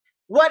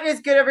What is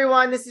good,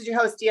 everyone? This is your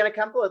host, Deanna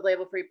Kumpel with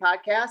Label Free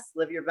Podcast.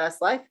 Live your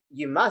best life.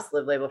 You must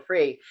live label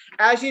free.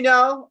 As you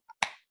know,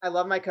 I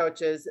love my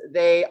coaches.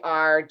 They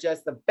are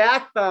just the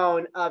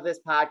backbone of this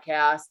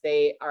podcast.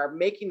 They are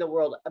making the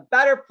world a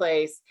better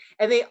place.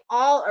 And they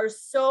all are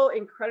so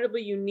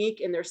incredibly unique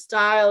in their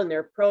style and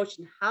their approach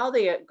and how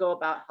they go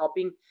about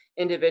helping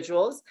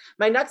individuals.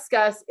 My next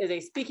guest is a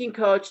speaking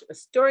coach, a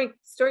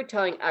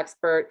storytelling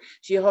expert.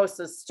 She hosts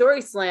a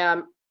story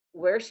slam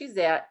where she's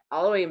at,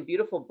 all the way in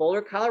beautiful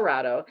Boulder,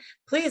 Colorado.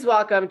 Please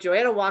welcome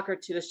Joanna Walker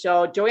to the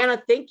show.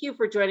 Joanna, thank you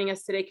for joining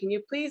us today. Can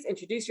you please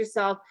introduce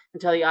yourself and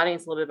tell the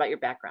audience a little bit about your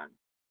background?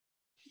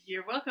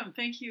 You're welcome.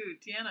 Thank you,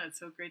 Deanna. It's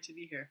so great to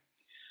be here.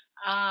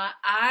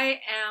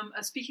 I am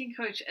a speaking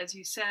coach. As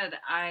you said,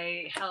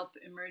 I help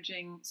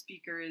emerging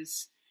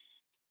speakers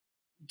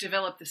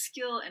develop the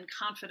skill and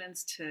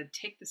confidence to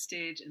take the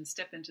stage and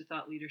step into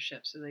thought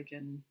leadership so they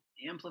can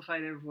amplify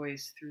their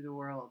voice through the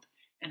world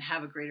and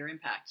have a greater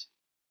impact.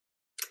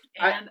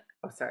 And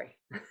sorry.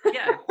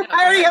 Yeah, no,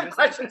 I already have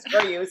questions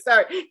for you.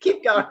 Sorry,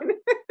 keep going.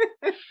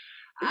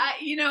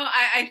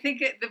 I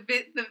think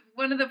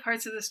one of the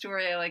parts of the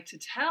story I like to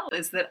tell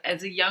is that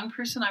as a young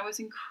person, I was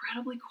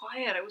incredibly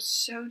quiet. I was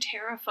so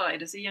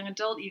terrified. As a young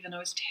adult, even, I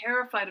was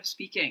terrified of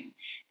speaking,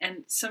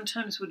 and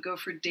sometimes would go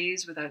for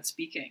days without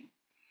speaking.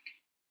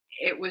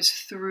 It was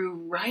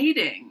through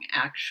writing,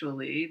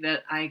 actually,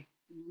 that I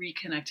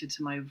reconnected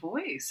to my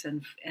voice,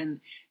 and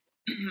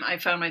I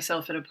found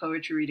myself at a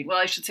poetry reading. Well,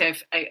 I should say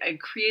I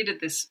created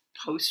this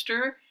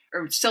poster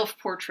or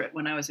self-portrait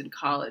when I was in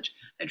college.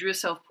 I drew a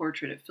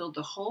self-portrait. It filled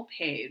the whole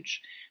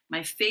page.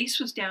 My face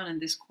was down in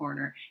this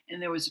corner,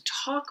 and there was a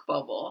talk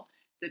bubble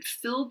that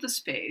filled the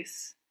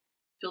space,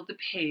 filled the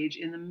page.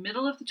 In the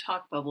middle of the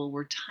talk bubble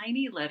were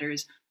tiny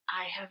letters,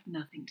 "I have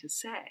nothing to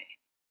say."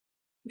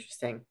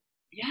 Interesting.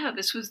 Yeah,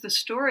 this was the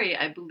story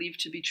I believed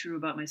to be true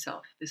about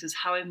myself. This is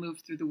how I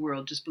moved through the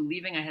world, just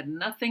believing I had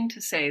nothing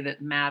to say that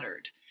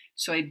mattered.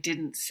 So I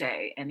didn't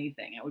say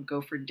anything. I would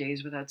go for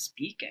days without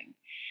speaking.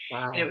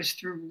 Wow. And it was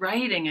through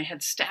writing. I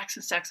had stacks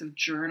and stacks of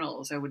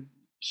journals. I would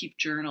keep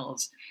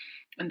journals.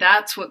 And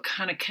that's what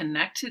kind of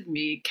kept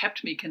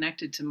me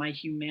connected to my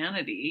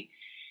humanity.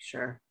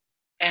 Sure.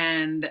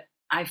 And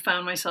I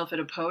found myself at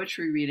a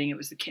poetry reading.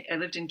 I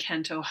lived in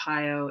Kent,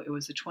 Ohio. It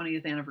was the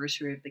 20th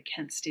anniversary of the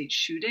Kent State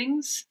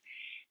shootings.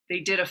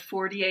 They did a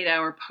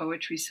 48-hour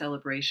poetry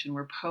celebration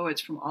where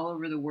poets from all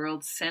over the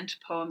world sent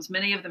poems.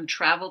 Many of them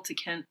traveled to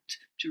Kent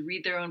to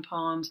read their own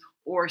poems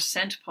or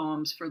sent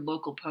poems for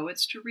local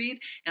poets to read.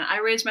 And I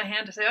raised my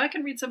hand to say, I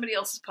can read somebody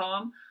else's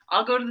poem.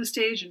 I'll go to the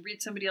stage and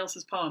read somebody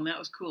else's poem. That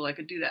was cool. I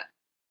could do that.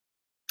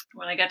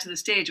 When I got to the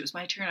stage, it was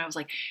my turn. I was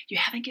like, you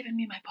haven't given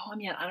me my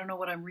poem yet. I don't know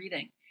what I'm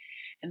reading.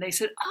 And they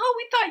said, oh,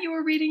 we thought you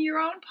were reading your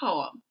own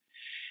poem.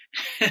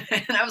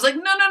 And I was like,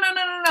 no,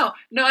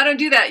 I don't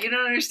do that. You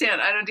don't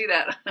understand. I don't do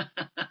that.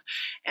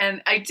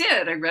 And I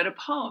did. I read a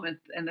poem.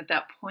 And at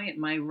that point,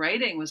 my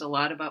writing was a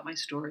lot about my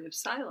story of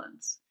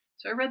silence.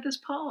 So I read this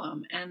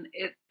poem, and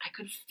I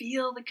could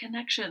feel the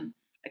connection.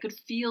 I could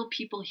feel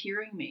people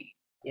hearing me.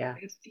 Yeah. I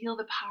could feel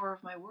the power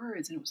of my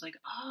words. And it was like,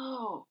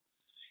 oh.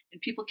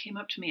 And people came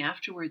up to me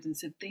afterwards and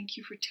said, thank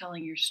you for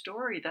telling your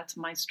story. That's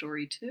my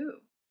story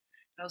too.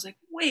 And I was like,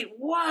 wait,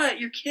 what?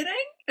 You're kidding?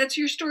 That's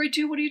your story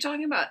too? What are you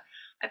talking about?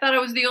 I thought I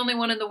was the only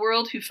one in the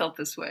world who felt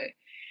this way.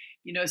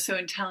 So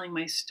in telling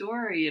my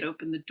story, it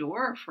opened the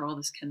door for all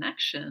this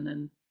connection.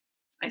 And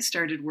I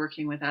started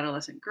working with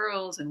adolescent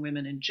girls and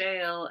women in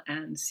jail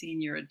and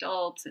senior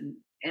adults.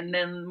 And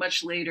then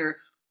much later,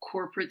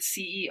 corporate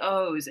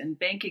CEOs and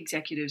bank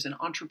executives and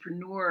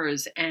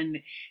entrepreneurs and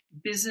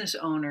business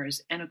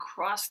owners. And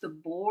across the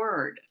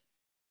board,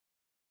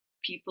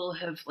 people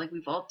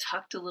we've all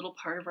tucked a little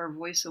part of our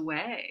voice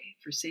away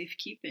for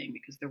safekeeping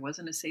because there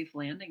wasn't a safe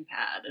landing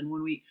pad. And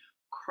when we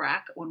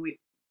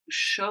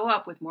show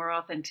up with more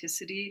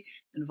authenticity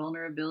and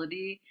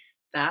vulnerability,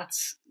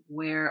 that's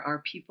where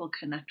our people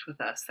connect with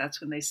us. That's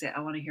when they say,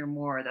 I want to hear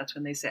more. That's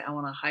when they say, I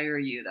want to hire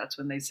you. That's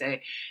when they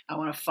say, I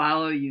want to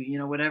follow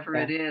you, whatever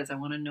it is, I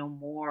want to know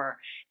more.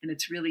 And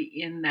it's really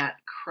in that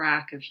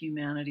crack of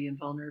humanity and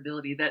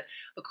vulnerability that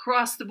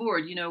across the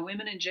board,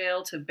 women in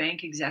jail to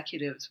bank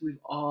executives, we've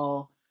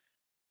all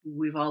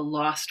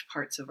lost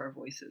parts of our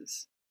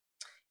voices.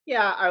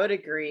 Yeah, I would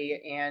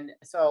agree. And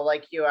so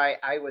like you,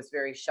 I was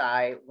very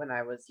shy when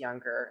I was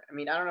younger. I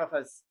mean, I don't know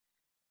if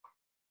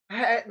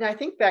I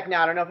think back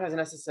now, I don't know if I was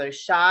necessarily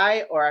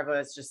shy or I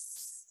was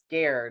just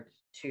scared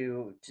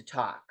to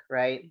talk.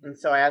 Right. And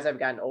so as I've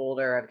gotten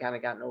older, I've kind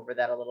of gotten over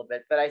that a little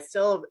bit, but I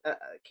still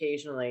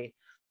occasionally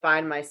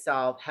find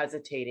myself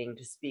hesitating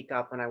to speak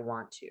up when I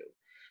want to.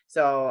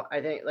 So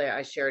I think, like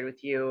I shared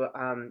with you,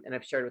 and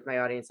I've shared with my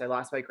audience, I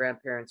lost my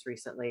grandparents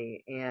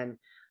recently, and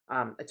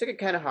I took it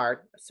kind of hard.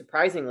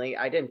 Surprisingly,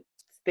 I didn't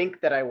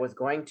think that I was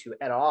going to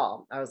at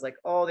all. I was like,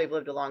 oh, they've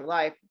lived a long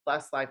life,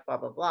 blessed life, blah,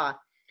 blah, blah.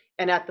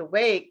 And at the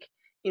wake,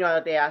 they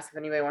asked if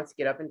anybody wants to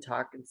get up and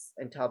talk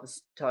and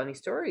tell any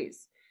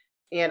stories.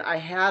 and I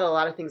had a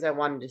lot of things I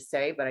wanted to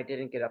say, but I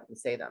didn't get up and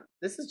say them.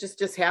 This is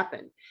just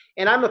happened.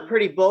 And I'm a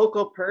pretty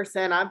vocal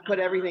person. I put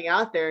everything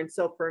out there. And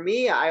so for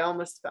me, I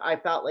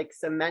felt like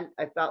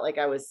I felt like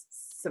I was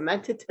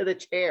cemented to the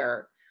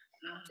chair.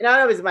 And I don't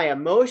know if it was my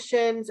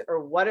emotions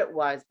or what it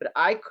was, but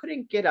I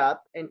couldn't get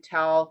up and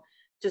tell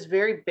just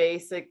very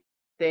basic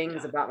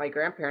things about my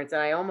grandparents.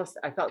 And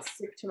I felt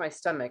sick to my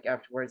stomach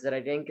afterwards that I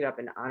didn't get up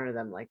and honor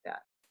them like that.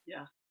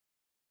 Yeah.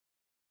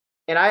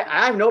 And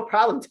I have no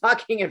problem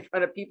talking in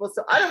front of people.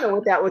 So I don't know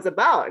what that was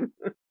about.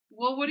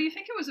 Well, what do you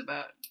think it was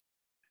about?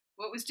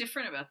 What was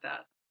different about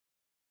that?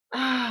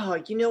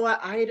 Oh, you know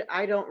what?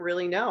 I don't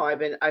really know. I've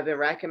been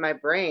racking my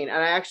brain,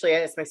 and I actually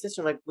asked my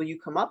sister, I'm like, "Will you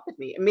come up with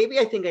me?" And maybe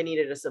I think I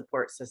needed a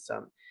support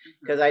system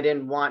because I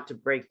didn't want to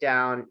break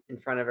down in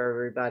front of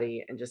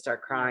everybody and just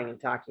start crying and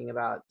talking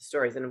about the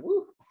stories. And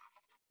woo,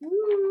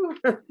 woo,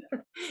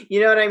 you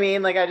know what I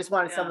mean? Like I just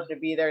wanted someone to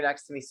be there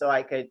next to me so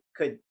I could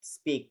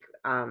speak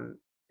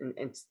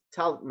and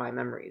tell my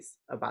memories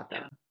about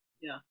them.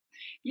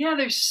 Yeah.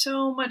 There's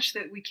so much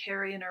that we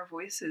carry in our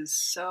voices.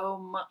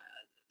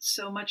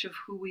 So much of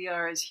who we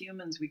are as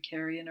humans we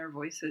carry in our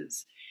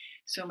voices.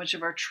 So much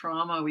of our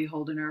trauma we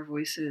hold in our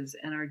voices,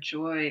 and our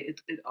joy,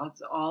 it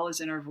all is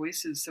in our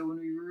voices. So when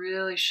we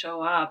really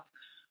show up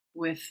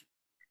with,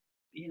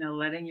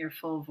 letting your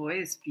full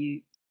voice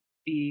be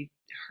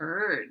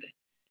heard,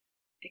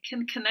 it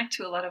can connect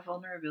to a lot of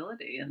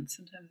vulnerability, and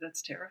sometimes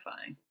that's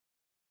terrifying.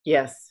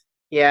 Yes.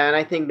 Yeah, and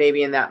I think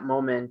maybe in that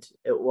moment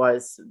I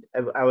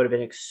would have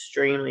been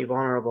extremely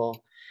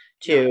vulnerable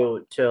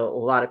to a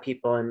lot of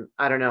people. And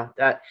I don't know,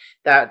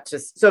 that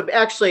just, so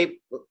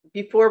actually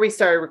before we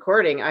started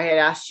recording, I had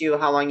asked you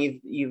how long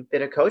you've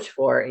been a coach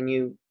for, and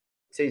you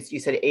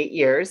said 8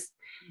 years.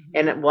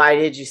 And why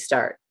did you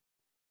start?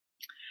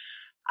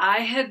 I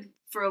had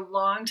for a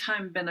long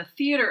time been a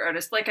theater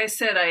artist. Like I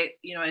said,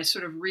 I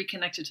sort of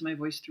reconnected to my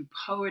voice through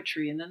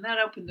poetry, and then that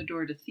opened the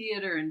door to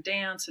theater and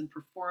dance and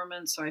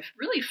performance. So I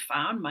really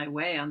found my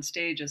way on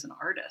stage as an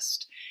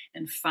artist,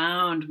 and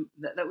found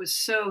that was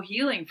so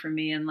healing for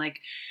me,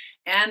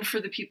 and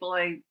for the people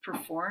I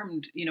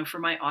performed, for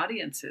my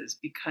audiences,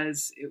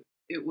 because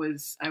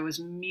I was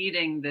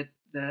meeting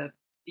the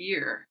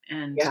fear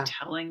and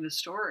telling the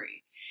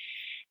story.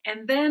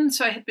 And then,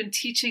 so I had been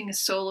teaching a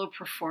solo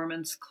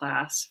performance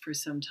class for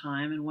some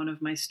time, and one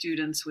of my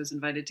students was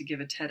invited to give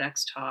a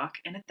TEDx talk.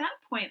 And at that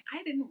point,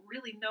 I didn't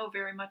really know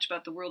very much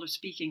about the world of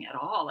speaking at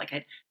all. Like,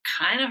 I'd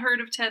kind of heard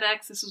of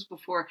TEDx. This was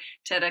before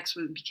TEDx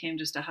became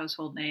just a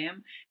household name.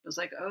 It was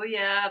like, oh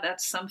yeah,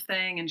 that's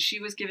something. And she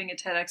was giving a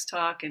TEDx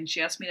talk, and she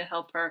asked me to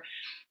help her.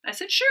 I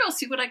said, sure, I'll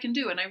see what I can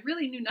do. And I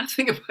really knew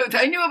nothing about,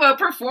 I knew about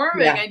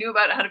performing. I knew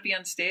about how to be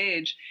on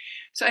stage.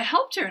 So I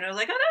helped her, and I was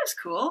like, oh, that's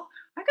cool.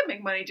 I could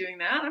make money doing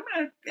that. I'm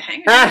going to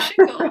hang my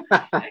shingle.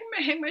 I'm going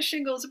to hang my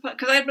shingles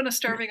because I had been a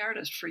starving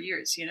artist for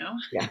years,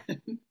 Yeah.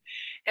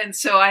 And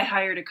so I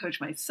hired a coach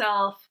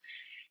myself.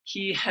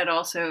 He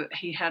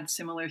had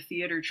similar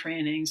theater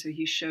training. So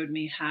he showed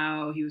me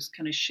how he was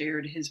kind of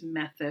shared his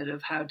method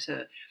of how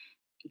to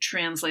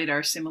translate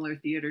our similar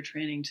theater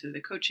training to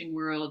the coaching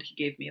world. He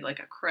gave me like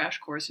a crash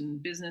course in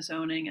business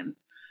owning.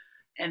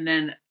 And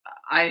then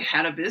I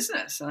had a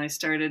business, and I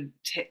started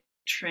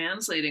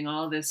translating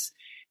all these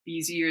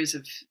years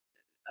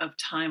of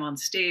time on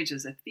stage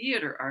as a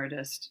theater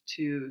artist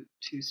to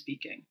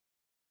speaking.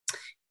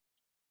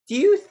 Do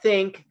you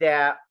think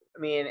that,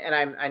 and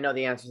I know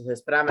the answer to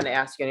this, but I'm going to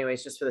ask you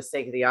anyways, just for the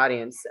sake of the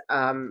audience.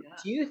 Do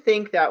you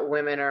think that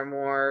women are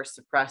more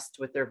suppressed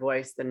with their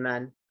voice than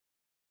men?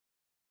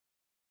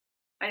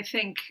 I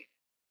think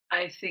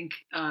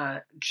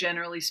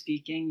generally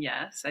speaking,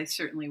 yes. I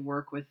certainly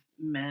work with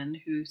men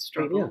who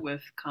struggle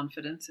with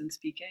confidence in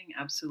speaking.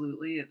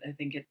 Absolutely. I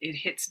think it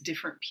hits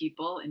different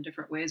people in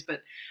different ways.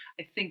 But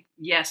I think,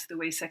 yes, the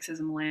way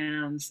sexism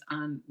lands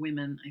on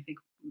women, I think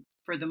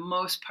for the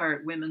most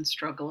part, women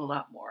struggle a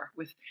lot more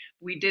with,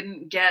 we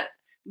didn't get,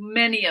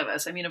 many of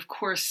us, of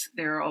course,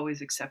 there are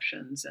always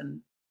exceptions,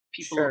 and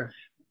people,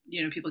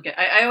 people get,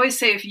 I always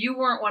say, if you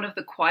weren't one of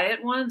the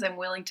quiet ones, I'm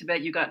willing to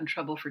bet you got in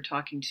trouble for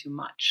talking too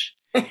much.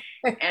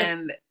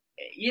 And,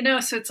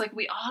 so it's like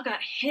we all got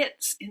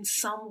hits in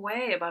some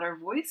way about our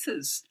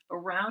voices,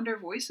 around our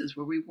voices,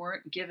 where we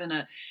weren't given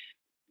a,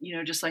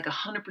 just like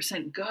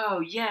 100% go.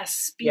 Yes,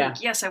 speak. Yeah.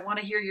 Yes, I want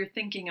to hear your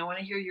thinking. I want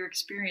to hear your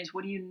experience.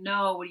 What do you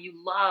know? What do you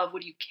love?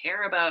 What do you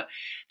care about?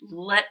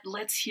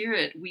 Let's hear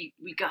it. We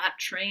got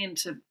trained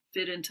to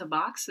fit into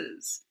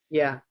boxes.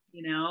 Yeah.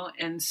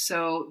 And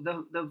so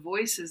the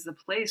voice is the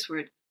place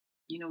where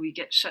we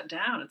get shut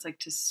down. It's like,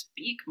 to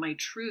speak my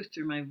truth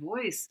through my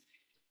voice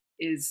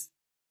is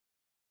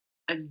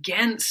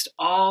against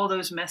all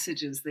those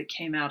messages that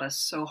came at us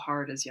so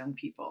hard as young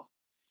people.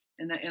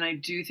 And I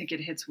do think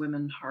it hits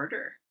women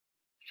harder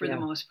for the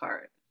most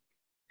part.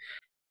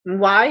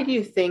 Why do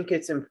you think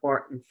it's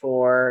important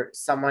for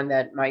someone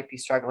that might be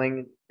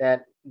struggling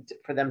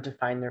for them to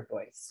find their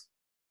voice?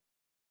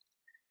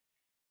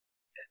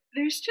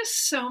 There's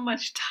just so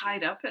much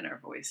tied up in our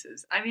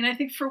voices. I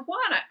think for one,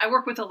 I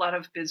work with a lot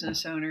of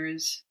business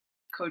owners,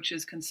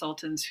 coaches,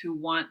 consultants who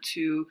want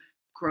to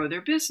grow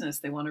their business.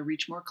 They want to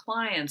reach more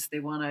clients. They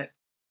want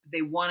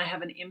to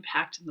have an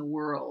impact in the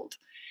world,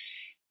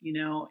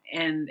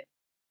 and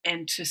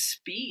to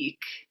speak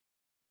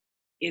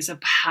is a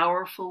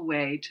powerful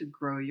way to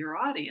grow your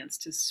audience.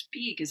 To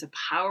speak is a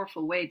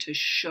powerful way to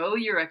show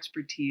your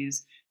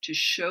expertise, to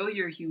show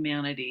your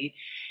humanity,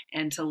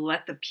 and to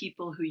let the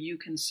people who you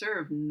can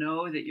serve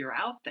know that you're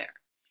out there.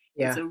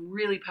 Yeah. It's a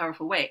really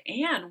powerful way.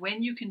 And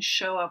when you can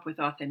show up with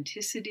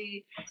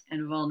authenticity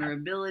and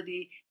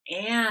vulnerability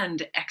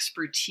and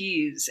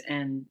expertise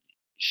and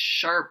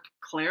sharp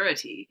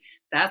clarity,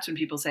 that's when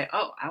people say,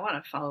 oh, I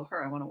want to follow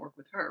her. I want to work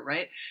with her,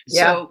 right?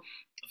 Yeah. So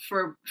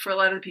for a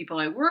lot of the people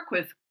I work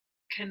with,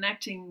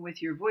 connecting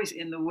with your voice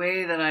in the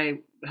way that I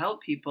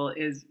help people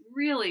is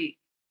really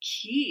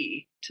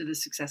key to the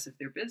success of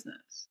their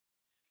business.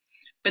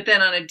 But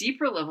then on a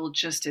deeper level,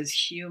 just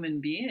as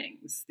human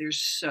beings,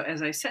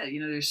 as I said,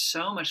 there's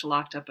so much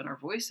locked up in our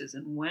voices.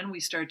 And when we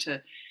start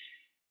to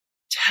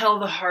tell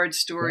the hard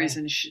stories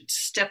and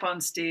step on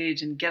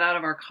stage and get out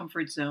of our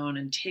comfort zone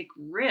and take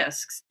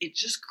risks, it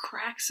just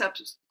cracks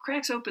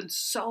open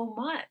so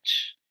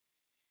much.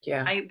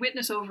 Yeah. I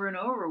witness over and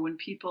over when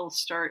people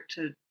start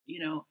to,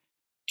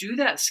 do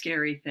that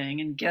scary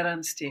thing and get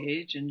on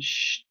stage and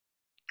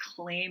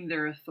claim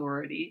their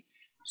authority,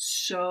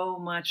 so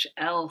much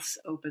else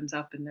opens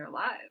up in their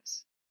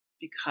lives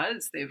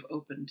because they've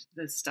opened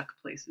the stuck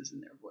places in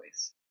their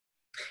voice.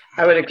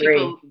 I would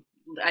agree.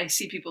 I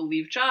see people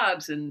leave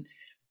jobs and,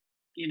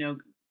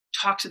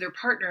 talk to their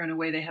partner in a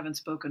way they haven't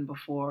spoken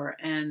before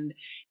and,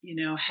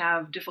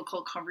 have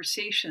difficult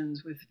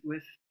conversations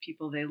with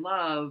people they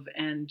love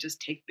and just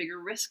take bigger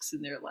risks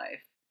in their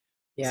life.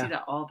 Yeah. I see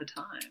that all the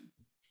time.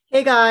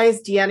 Hey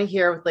guys, Deanna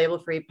here with Label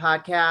Free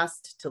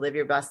Podcast. To live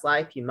your best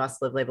life, you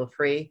must live label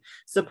free.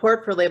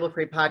 Support for Label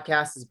Free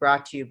Podcast is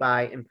brought to you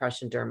by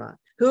Impression Derma,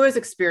 who has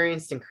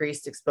experienced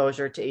increased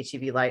exposure to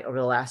HEV light over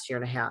the last year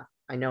and a half.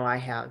 I know I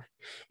have.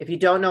 If you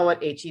don't know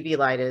what HEV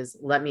light is,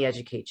 let me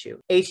educate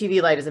you.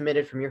 HEV light is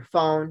emitted from your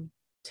phone,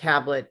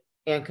 tablet,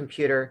 and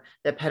computer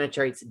that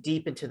penetrates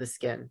deep into the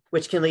skin,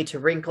 which can lead to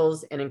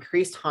wrinkles and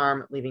increased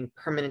harm, leaving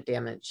permanent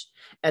damage.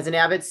 As an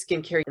avid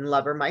skincare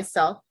lover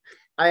myself,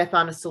 I have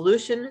found a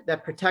solution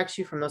that protects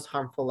you from those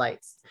harmful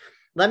lights.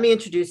 Let me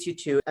introduce you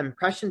to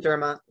Impression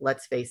Derma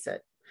Let's Face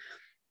It.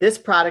 This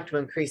product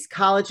will increase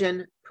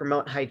collagen,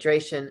 promote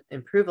hydration,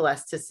 improve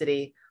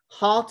elasticity,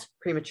 halt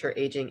premature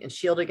aging, and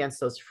shield against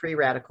those free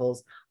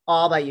radicals,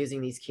 all by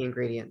using these key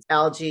ingredients: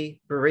 algae,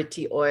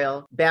 buriti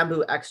oil,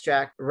 bamboo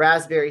extract,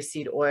 raspberry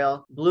seed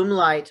oil, bloom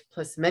light,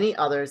 plus many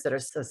others that are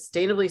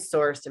sustainably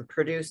sourced and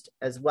produced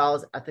as well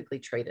as ethically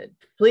traded.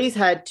 Please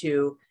head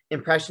to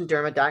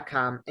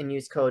impressionderma.com and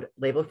use code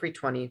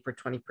labelfree20 for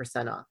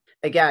 20% off.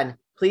 Again,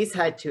 please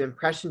head to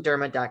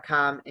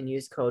impressionderma.com and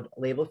use code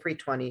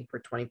labelfree20 for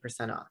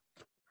 20% off.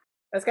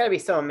 That's got to be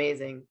so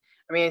amazing.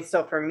 I mean,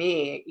 so for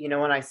me,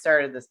 when I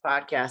started this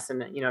podcast,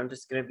 and I'm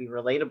just going to be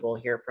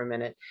relatable here for a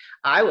minute,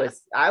 I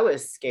was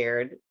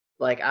scared.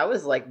 Like I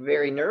was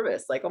very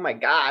nervous. Like, oh my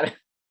God,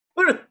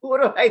 who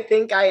do I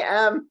think I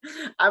am?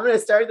 I'm going to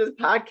start this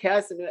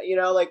podcast, and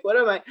what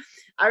am I?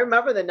 I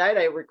remember the night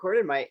I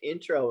recorded my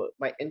intro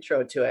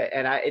to it,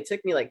 and it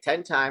took me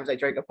 10 times. I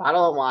drank a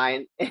bottle of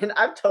wine, and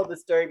I've told the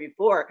story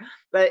before,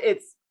 but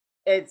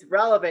it's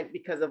relevant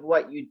because of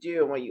what you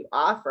do and what you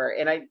offer.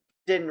 And I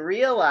didn't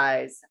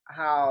realize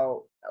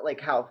how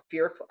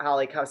fearful,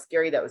 how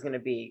scary that was going to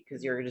be,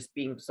 because you're just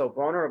being so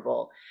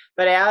vulnerable.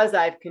 But as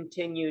I've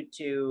continued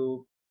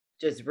to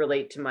just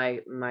relate to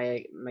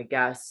my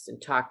guests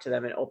and talk to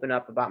them and open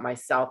up about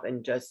myself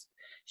and just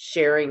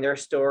sharing their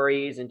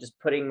stories and just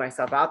putting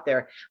myself out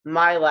there,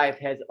 my life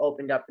has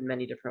opened up in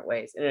many different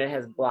ways, and it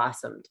has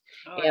blossomed.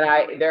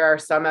 There are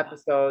some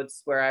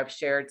episodes where I've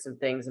shared some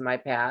things in my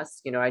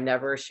past. I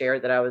never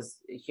shared that I was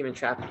a human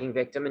trafficking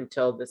victim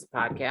until this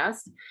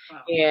podcast.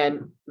 Wow.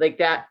 And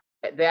that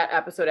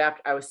episode,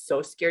 after, I was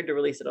so scared to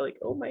release it. I'm like,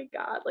 oh my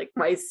God,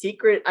 my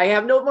secret, I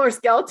have no more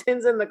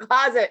skeletons in the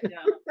closet.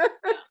 Yeah.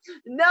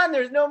 None,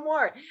 there's no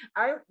more.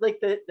 I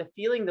the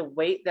feeling, the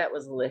weight that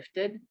was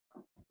lifted.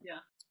 Yeah.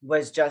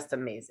 Was just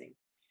amazing.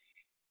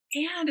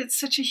 And it's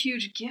such a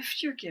huge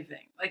gift you're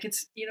giving.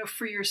 It's,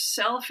 for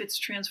yourself, it's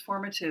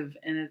transformative,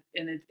 and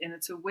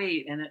it's a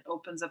weight, and it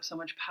opens up so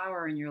much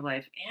power in your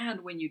life.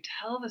 And when you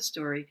tell the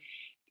story,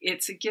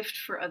 it's a gift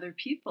for other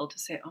people to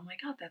say, oh my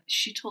God, that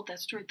she told that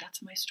story.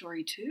 That's my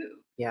story too.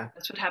 Yeah.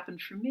 That's what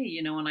happened for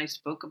me. When I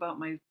spoke about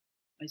my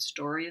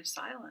story of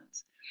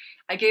silence,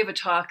 I gave a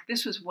talk.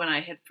 This was when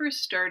I had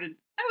first started.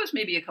 I was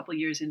maybe a couple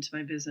years into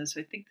my business.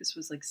 So I think this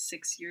was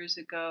 6 years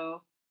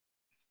ago.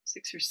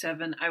 6 or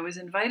 7, I was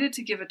invited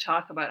to give a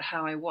talk about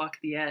how I walk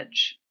the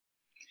edge.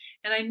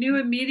 And I knew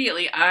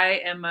immediately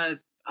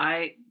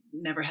I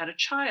never had a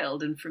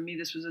child. And for me,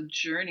 this was a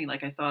journey.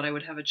 I thought I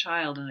would have a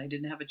child, and I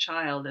didn't have a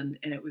child. And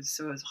it was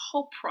a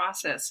whole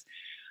process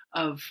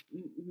of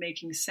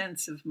making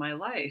sense of my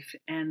life.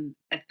 And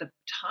at the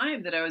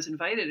time that I was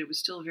invited, it was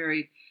still a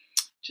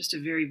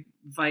very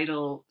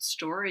vital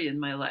story in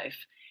my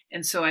life.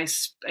 And so I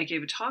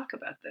gave a talk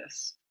about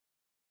this.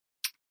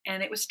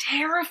 And it was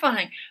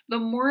terrifying the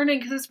morning,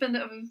 because it's been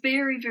a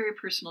very, very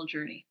personal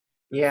journey.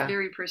 Yeah.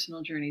 Very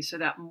personal journey. So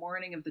that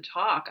morning of the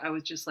talk, I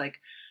was just like,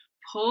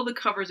 pull the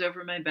covers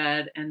over my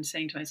bed and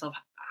saying to myself,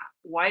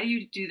 why do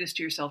you do this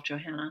to yourself,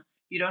 Johanna?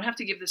 You don't have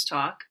to give this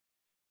talk.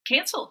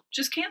 Cancel.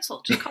 Just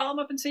cancel. Just call them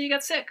up and say you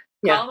got sick.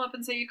 Yeah. Call them up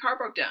and say your car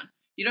broke down.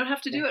 You don't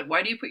have to do it.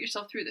 Why do you put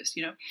yourself through this,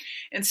 you know?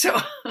 And so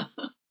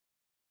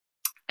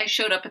I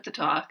showed up at the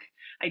talk.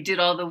 I did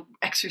all the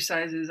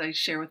exercises I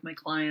share with my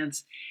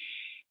clients.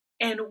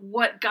 And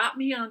what got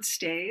me on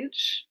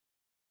stage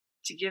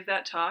to give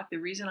that talk, the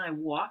reason I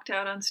walked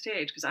out on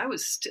stage, because I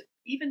was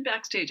even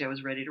backstage, I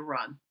was ready to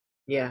run.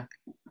 Yeah.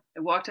 I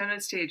walked out on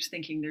stage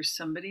thinking there's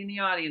somebody in the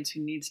audience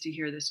who needs to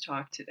hear this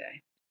talk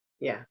today.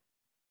 Yeah.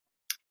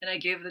 And I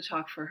gave the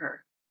talk for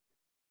her.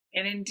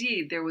 And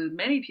indeed, there were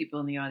many people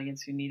in the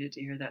audience who needed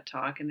to hear that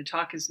talk. And the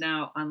talk is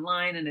now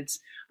online, and it's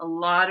a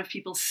lot of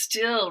people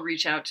still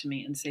reach out to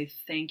me and say,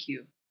 thank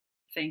you.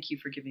 Thank you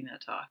for giving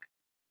that talk.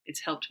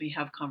 It's helped me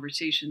have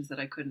conversations that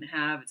I couldn't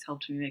have. It's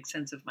helped me make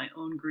sense of my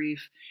own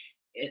grief.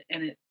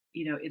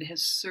 It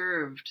has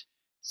served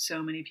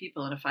so many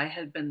people. And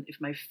if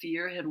my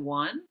fear had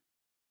won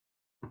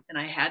and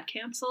I had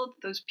canceled,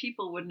 those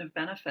people wouldn't have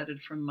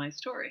benefited from my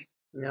story.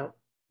 No.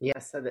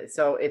 Yes.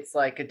 So it's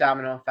like a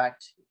domino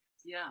effect.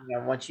 Yeah. You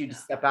know, once you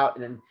step out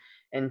and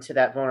into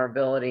that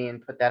vulnerability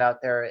and put that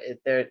out there,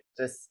 to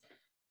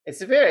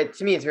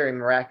me, it's very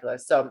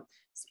miraculous. So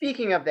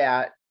speaking of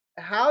that,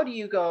 how do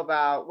you go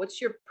about,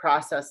 what's your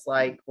process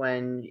like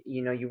when,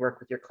 you work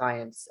with your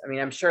clients? I mean,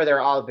 I'm sure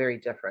they're all very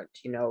different,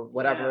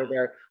 whatever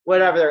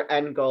their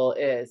end goal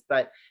is,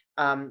 but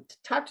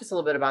talk to us a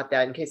little bit about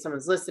that in case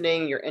someone's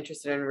listening, you're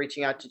interested in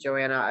reaching out to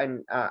Johanna,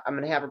 and I'm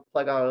going to have her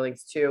plug all her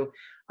links too.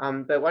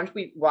 But why don't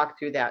we walk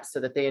through that so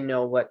that they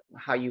know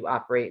how you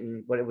operate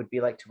and what it would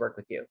be like to work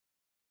with you?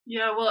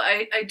 Yeah, well,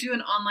 I do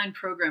an online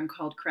program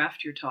called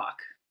Craft Your Talk.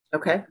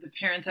 Okay. The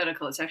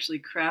parenthetical, it's actually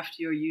Craft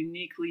Your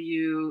Uniquely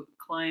You,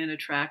 Client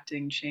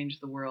Attracting,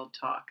 Change the World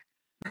Talk.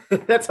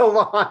 That's a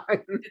long.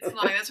 It's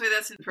long. That's why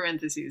that's in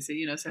parentheses. So,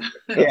 so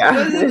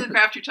yeah. This is the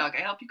Craft Your Talk.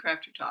 I help you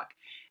craft your talk.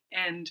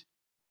 And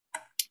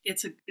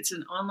it's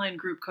an online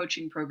group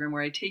coaching program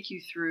where I take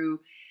you through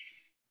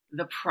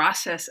the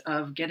process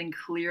of getting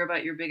clear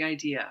about your big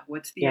idea.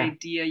 What's the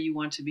idea you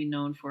want to be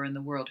known for in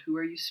the world? Who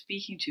are you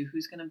speaking to?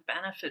 Who's going to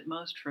benefit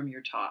most from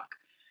your talk?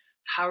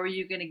 How are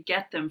you going to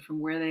get them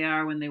from where they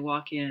are when they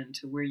walk in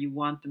to where you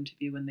want them to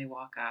be when they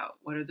walk out?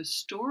 What are the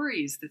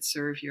stories that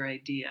serve your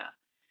idea?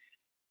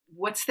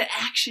 What's the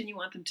action you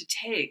want them to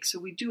take? So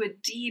we do a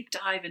deep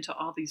dive into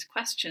all these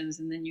questions,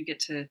 and then you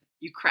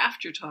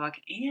craft your talk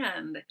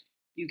and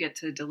you get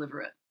to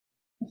deliver it.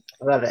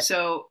 I love it.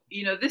 So,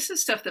 this is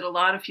stuff that a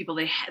lot of people,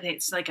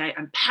 it's like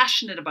I'm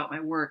passionate about my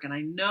work, and I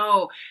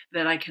know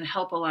that I can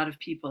help a lot of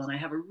people, and I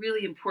have a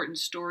really important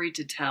story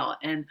to tell,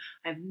 and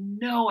I have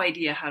no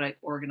idea how to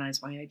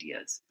organize my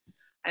ideas.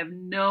 I have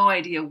no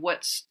idea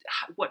what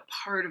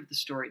part of the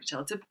story to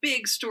tell. It's a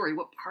big story.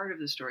 What part of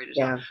the story to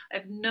tell? I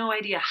have no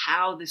idea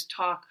how this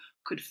talk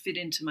could fit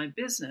into my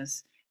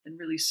business and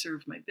really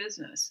serve my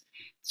business.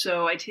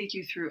 So I take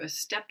you through a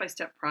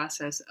step-by-step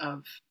process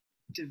of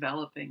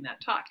developing that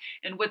talk.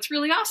 And what's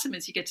really awesome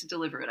is you get to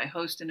deliver it. I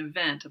host an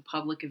event, a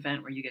public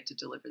event, where you get to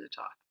deliver the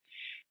talk.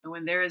 And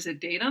when there is a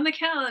date on the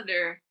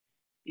calendar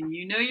and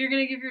you're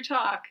going to give your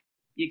talk,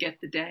 you get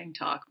the dang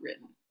talk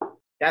written.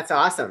 That's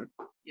awesome.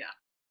 Yeah.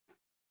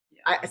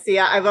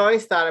 I've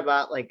always thought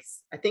about,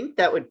 I think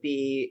that would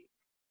be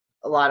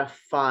a lot of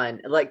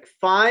fun,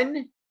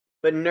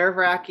 but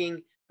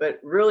nerve-wracking, but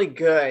really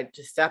good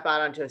to step out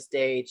onto a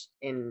stage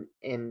and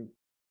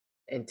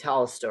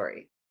tell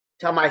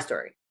tell my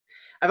story.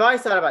 I've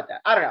always thought about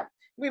that. I don't know.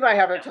 We might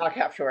have a talk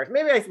afterwards.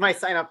 Maybe I might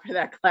sign up for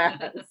that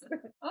class.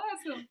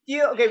 Awesome.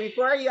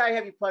 Before I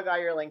have you plug all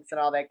your links and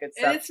all that good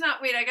stuff. And it's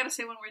not, wait, I got to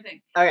say one more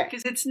thing. Okay.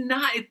 Because it's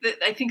not,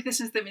 I think this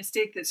is the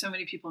mistake that so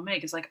many people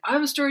make. It's like, I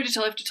have a story to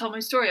tell. I have to tell my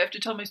story. I have to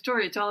tell my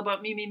story. It's all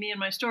about me, and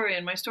my story,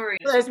 and my story.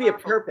 Well, there has to be a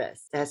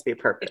purpose. It has to be a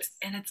purpose.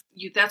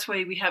 That's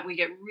why we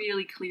get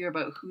really clear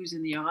about who's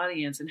in the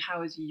audience and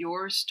how is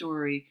your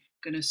story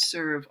going to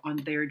serve on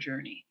their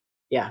journey.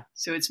 Yeah.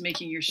 So it's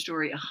making your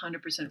story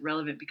 100%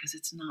 relevant because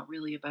it's not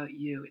really about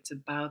you. It's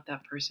about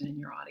that person in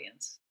your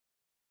audience.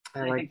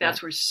 I think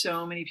that's where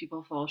so many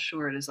people fall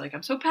short, is like,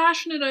 I'm so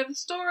passionate. I have a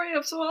story.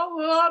 I'm so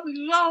love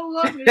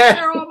me,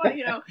 share all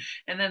my,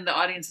 and then the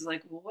audience is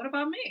like, well, what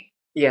about me?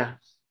 Yeah.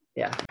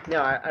 Yeah. No,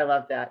 I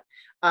love that.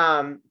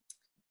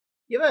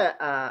 You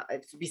have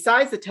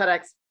besides the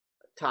TEDx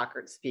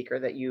speaker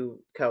that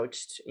you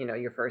coached,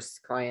 your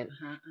first client,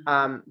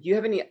 do you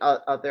have any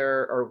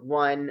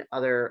one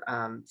other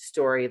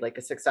story, like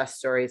a success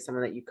story,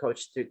 someone that you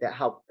coached through that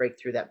helped break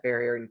through that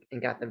barrier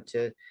and got them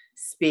to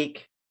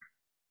speak?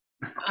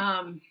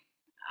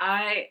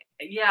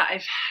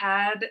 I've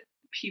had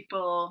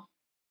people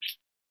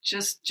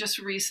just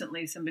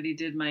recently, somebody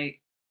did my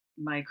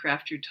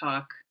Craft Your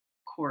Talk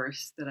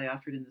course that I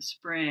offered in the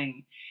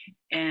spring.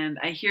 And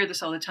I hear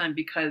this all the time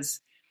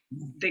because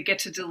they get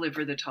to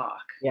deliver the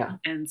talk. Yeah.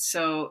 And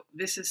so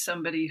this is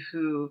somebody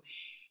who,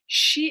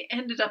 she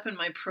ended up in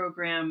my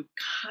program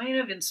kind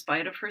of in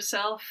spite of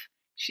herself.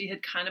 She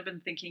had kind of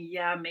been thinking,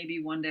 yeah,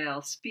 maybe one day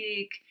I'll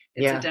speak.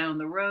 It's a down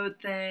the road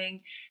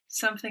thing.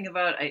 Something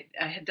about I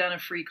had done a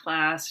free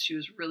class. She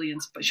was really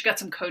inspired. She got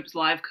some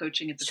live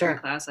coaching at the free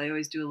class. I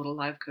always do a little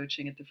live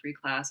coaching at the free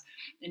class.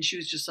 And she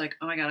was just like,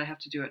 oh my God, I have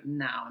to do it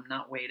now. I'm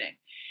not waiting.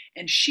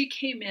 And she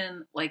came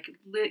in like,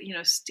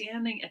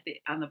 standing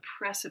on the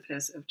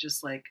precipice of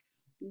just like,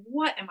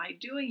 what am I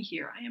doing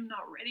here? I am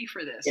not ready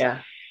for this.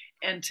 Yeah.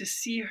 And to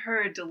see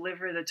her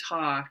deliver the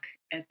talk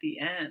at the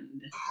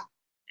end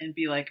and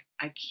be like,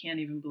 I can't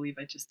even believe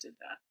I just did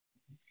that.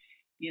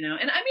 And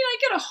I mean, I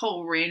get a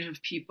whole range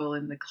of people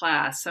in the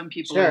class. Some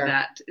people are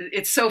that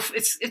it's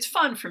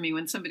fun for me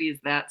when somebody is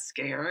that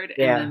scared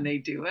and then they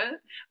do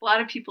it. A lot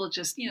of people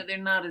just, they're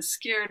not as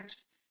scared.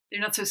 They're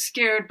not so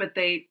scared, but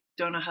they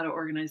don't know how to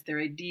organize their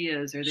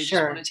ideas, or they just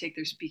want to take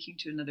their speaking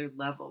to another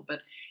level. But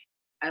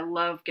I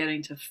love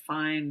getting to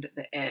find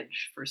the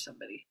edge for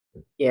somebody.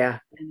 Yeah.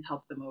 And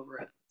help them over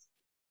it.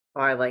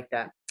 Oh, I like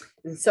that.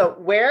 And so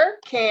where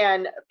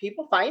can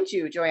people find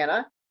you,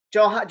 Johanna?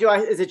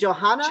 Is it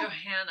Johanna?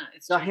 Johanna.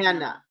 It's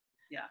Johanna.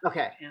 Yeah.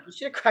 Okay. Johanna. You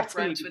should have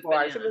corrected me before.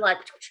 I should be like,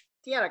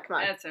 Deanna, come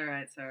on. That's all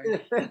right.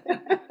 Sorry.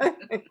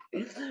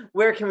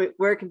 Where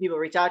can people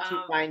reach out to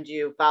you, find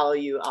you, follow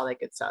you, all that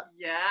good stuff?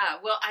 Yeah.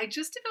 Well, I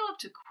just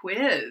developed a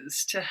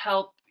quiz to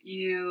help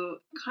you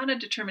kind of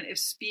determine if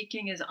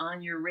speaking is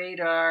on your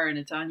radar and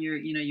it's on your,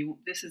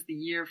 this is the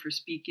year for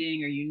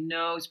speaking, or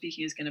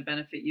speaking is going to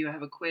benefit you. I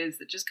have a quiz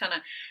that just kind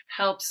of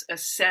helps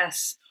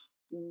assess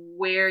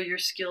where your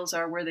skills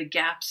are, where the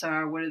gaps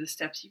are, what are the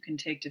steps you can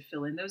take to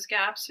fill in those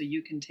gaps so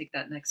you can take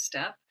that next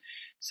step.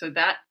 So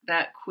that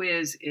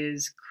quiz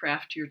is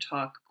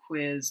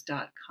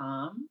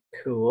craftyourtalkquiz.com.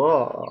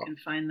 Cool. You can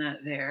find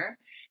that there.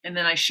 And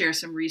then I share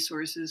some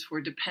resources for,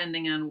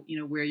 depending on,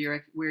 where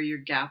your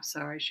gaps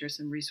are, I share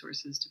some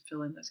resources to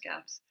fill in those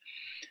gaps.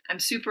 I'm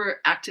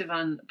super active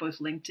on both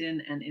LinkedIn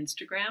and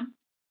Instagram.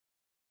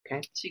 Okay.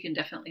 So you can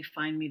definitely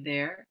find me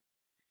there.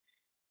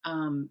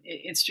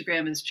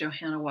 Instagram is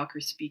Johanna Walker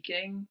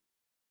Speaking,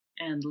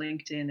 and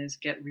LinkedIn is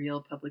Get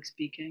Real Public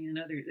Speaking. I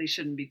know they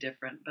shouldn't be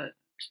different, but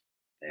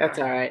that's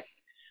all right.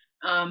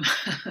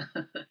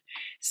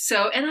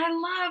 So, and I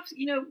love,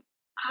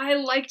 I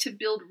like to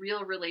build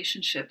real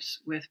relationships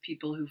with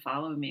people who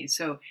follow me.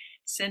 So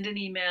send an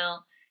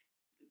email,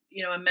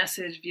 a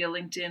message via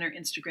LinkedIn or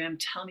Instagram.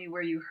 Tell me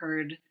where you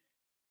heard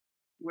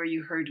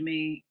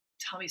me.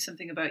 Tell me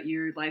something about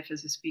your life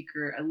as a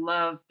speaker. I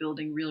love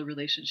building real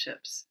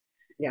relationships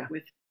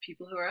with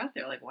people who are out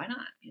there. Like, why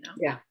not?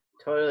 Yeah,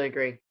 totally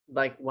agree.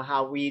 Like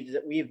how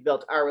we've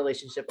built our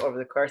relationship over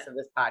the course of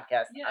this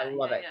podcast. I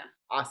love it.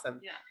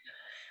 Awesome. Yeah.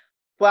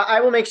 Well,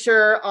 I will make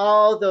sure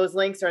all those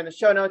links are in the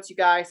show notes, you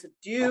guys. So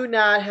do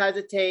not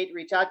hesitate.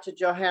 Reach out to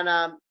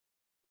Johanna.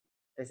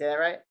 Did I say that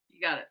right?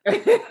 You got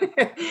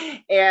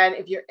it. And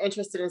if you're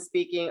interested in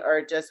speaking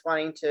or just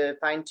wanting to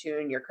fine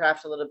tune your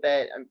craft a little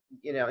bit, and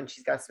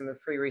she's got some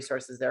free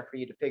resources there for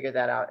you to figure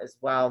that out as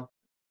well.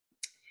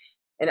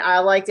 And I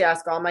like to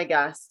ask all my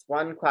guests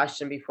one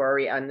question before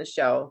we end the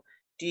show.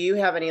 Do you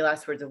have any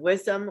last words of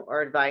wisdom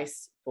or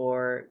advice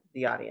for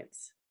the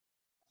audience?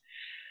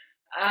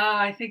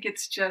 I think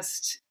it's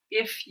just,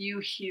 if you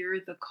hear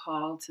the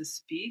call to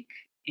speak,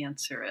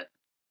 answer it.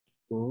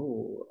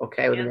 Ooh,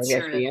 okay. Well,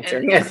 answer it.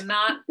 And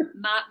not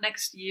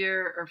next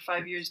year or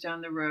 5 years down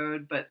the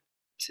road, but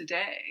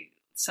today.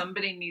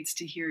 Somebody needs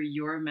to hear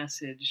your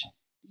message,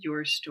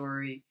 your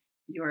story,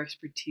 your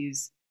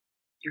expertise,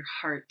 your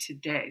heart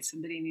today.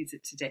 Somebody needs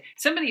it today.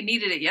 Somebody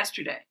needed it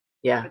yesterday.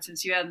 Yeah. But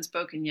since you hadn't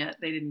spoken yet,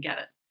 they didn't get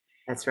it.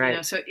 That's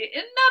right. So and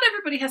not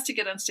everybody has to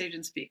get on stage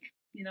and speak.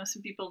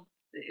 Some people,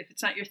 if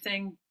it's not your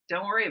thing,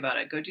 don't worry about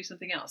it. Go do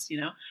something else,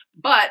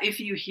 But if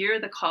you hear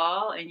the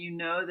call and you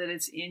know that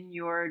it's in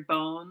your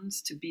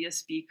bones to be a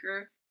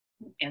speaker,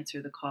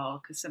 answer the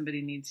call, because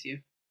somebody needs you.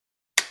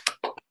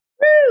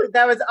 Woo,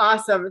 that was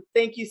awesome.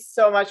 Thank you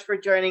so much for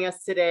joining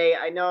us today.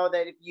 I know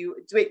that you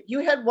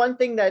had one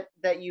thing that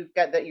you've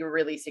got that you're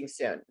releasing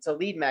soon. It's a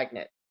lead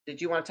magnet. Did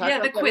you want to talk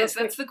about the quiz?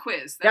 That's the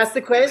quiz. That's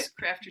the quiz?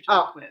 Craft Your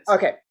Talk quiz.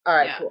 Okay. All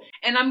right, cool.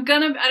 And I'm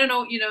going to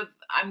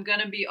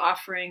be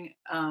offering,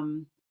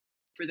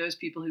 for those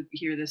people who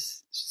hear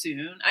this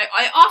soon,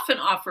 I often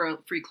offer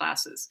free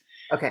classes.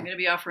 Okay. I'm going to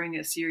be offering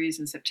a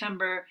series in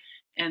September.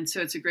 And so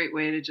it's a great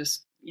way to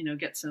just,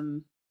 get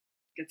some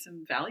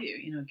value,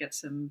 get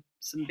some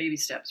baby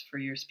steps for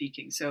your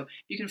speaking. So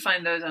you can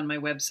find those on my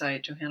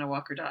website,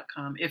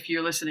 johannawalker.com. If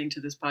you're listening to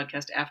this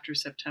podcast after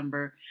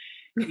September,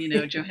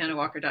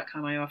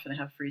 johannawalker.com, I often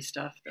have free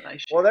stuff that I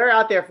share. Well, they're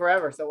out there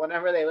forever. So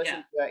whenever they listen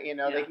to it,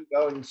 they can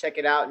go and check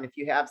it out. And if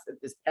you have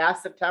this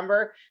past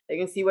September, they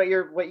can see what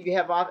you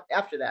have off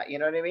after that. You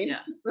know what I mean?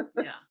 Yeah.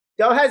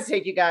 Don't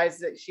hesitate, you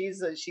guys.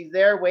 She's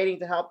there waiting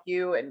to help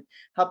you and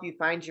help you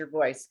find your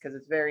voice, because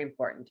it's very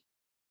important.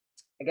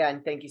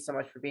 again, thank you so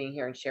much for being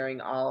here and sharing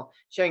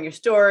your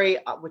story,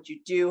 what you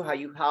do, how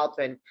you help,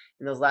 and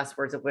those last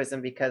words of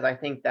wisdom, because I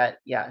think that,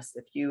 yes,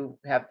 if you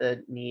have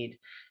the need,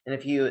 and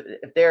if you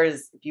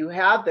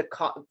have the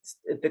call,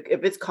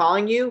 if it's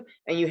calling you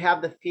and you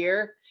have the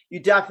fear, you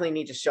definitely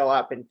need to show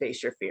up and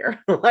face your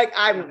fear. Like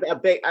I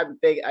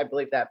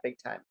believe that big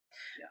time.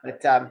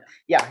 But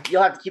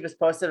you'll have to keep us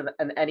posted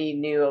on any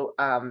new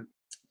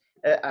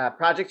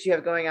projects you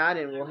have going on,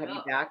 and we'll have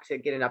you back to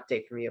get an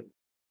update from you.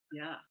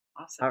 Yeah.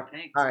 Awesome.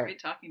 Thanks. All right.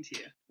 Great talking to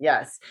you.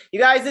 Yes. You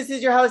guys, this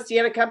is your host,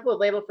 Deanna Kemple with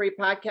Label Free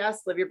Podcast.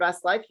 Live your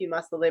best life. You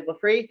must live label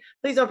free.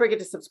 Please don't forget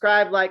to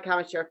subscribe, like,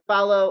 comment, share,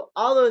 follow,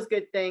 all those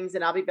good things.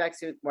 And I'll be back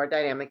soon with more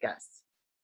dynamic guests.